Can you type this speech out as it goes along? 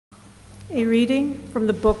A reading from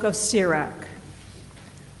the book of Sirach.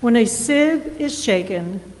 When a sieve is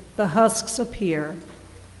shaken, the husks appear.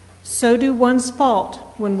 So do one's fault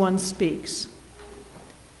when one speaks.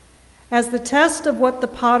 As the test of what the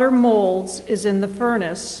potter molds is in the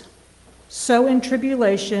furnace, so in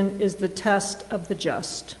tribulation is the test of the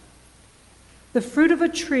just. The fruit of a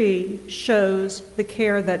tree shows the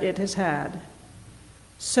care that it has had.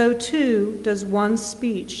 So too does one's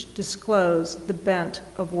speech disclose the bent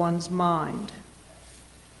of one's mind.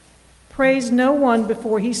 Praise no one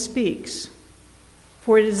before he speaks,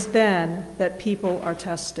 for it is then that people are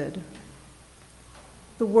tested.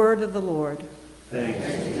 The word of the Lord.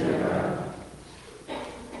 Thanks be to God.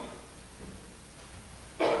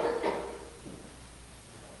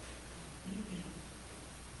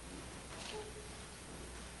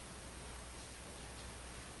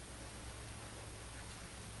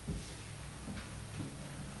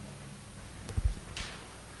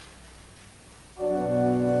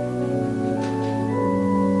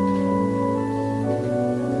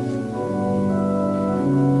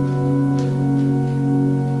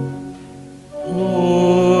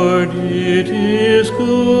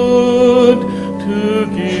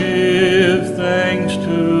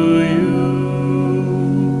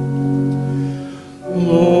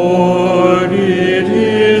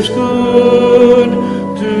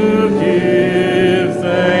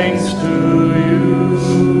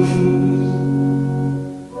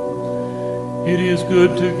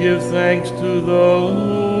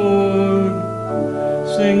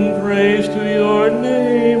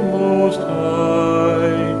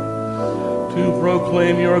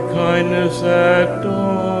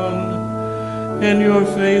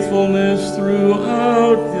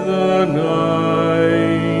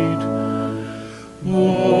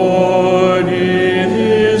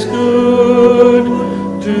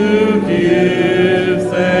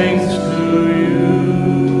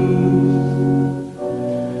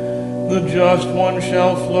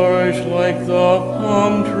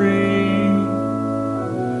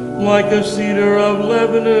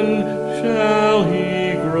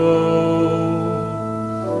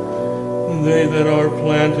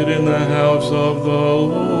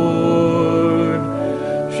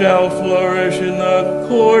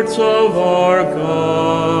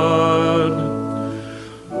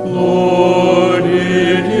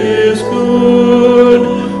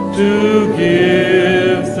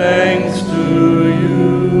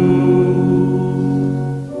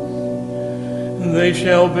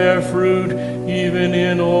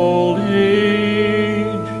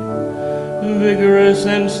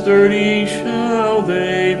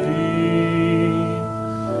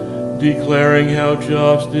 Declaring how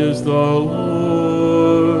just is the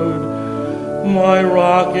Lord, my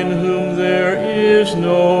rock in whom there is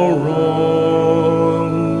no wrong.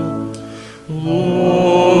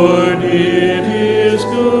 Lord, it is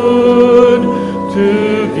good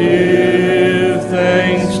to give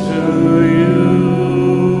thanks to you.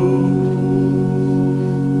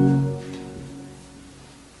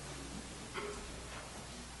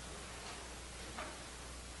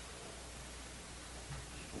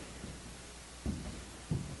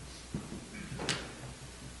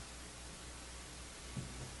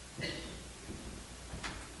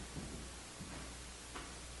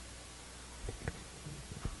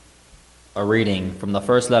 A reading from the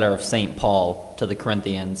first letter of St. Paul to the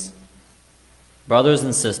Corinthians. Brothers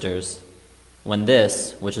and sisters, when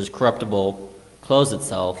this, which is corruptible, clothes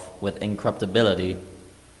itself with incorruptibility,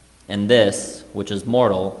 and this, which is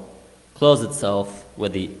mortal, clothes itself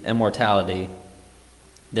with the immortality,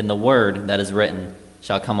 then the word that is written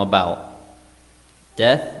shall come about.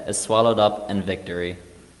 Death is swallowed up in victory.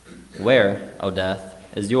 Where, O death,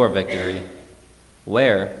 is your victory?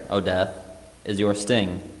 Where, O death, is your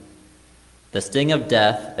sting? The sting of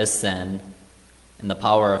death is sin, and the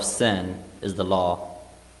power of sin is the law.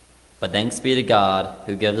 But thanks be to God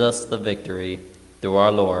who gives us the victory through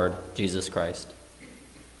our Lord Jesus Christ.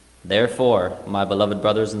 Therefore, my beloved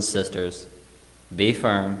brothers and sisters, be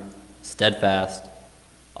firm, steadfast,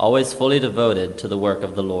 always fully devoted to the work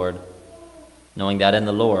of the Lord, knowing that in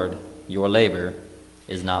the Lord your labor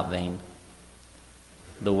is not vain.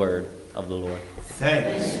 The word of the Lord.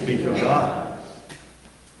 Thanks be to God.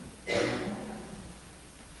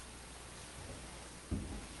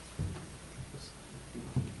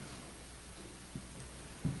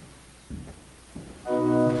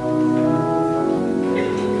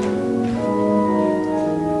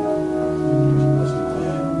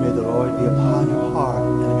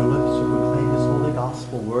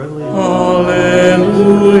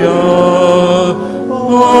 Hallelujah,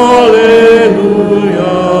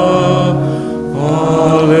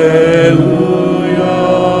 hallelujah.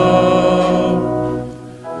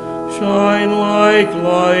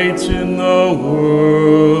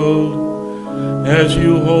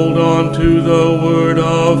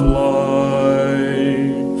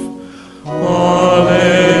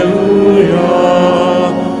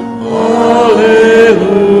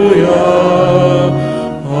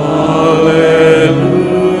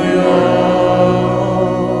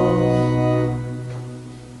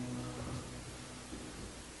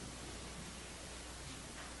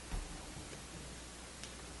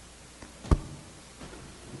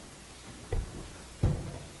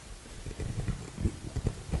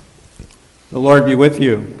 The Lord be with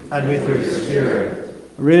you. And with your spirit.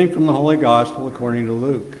 A reading from the Holy Gospel according to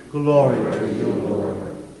Luke. Glory to you,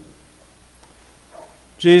 Lord.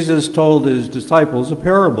 Jesus told his disciples a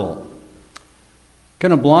parable.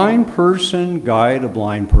 Can a blind person guide a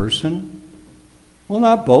blind person? Will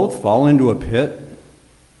not both fall into a pit?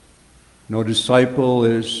 No disciple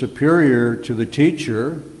is superior to the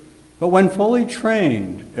teacher, but when fully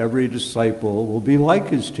trained, every disciple will be like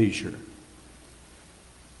his teacher.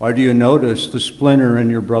 Why do you notice the splinter in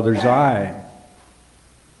your brother's eye,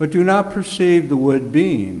 but do not perceive the wood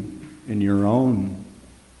beam in your own?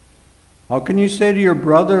 How can you say to your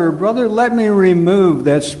brother, "Brother, let me remove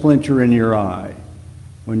that splinter in your eye,"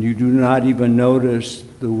 when you do not even notice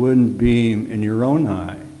the wood beam in your own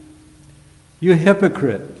eye? You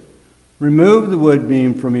hypocrite, remove the wood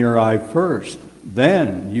beam from your eye first,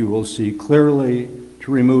 then you will see clearly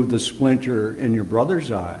to remove the splinter in your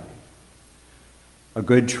brother's eye. A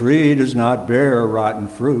good tree does not bear rotten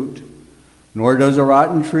fruit, nor does a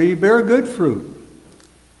rotten tree bear good fruit.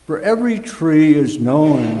 For every tree is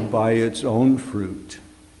known by its own fruit.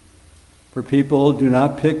 For people do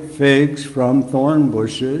not pick figs from thorn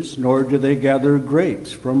bushes, nor do they gather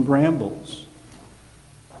grapes from brambles.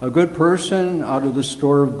 A good person out of the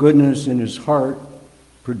store of goodness in his heart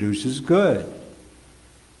produces good,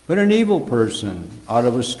 but an evil person out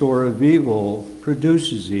of a store of evil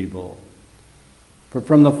produces evil. For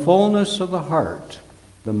from the fullness of the heart,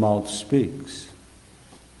 the mouth speaks.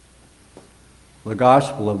 The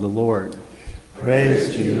Gospel of the Lord.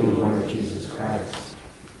 Praise to you, Lord Jesus Christ.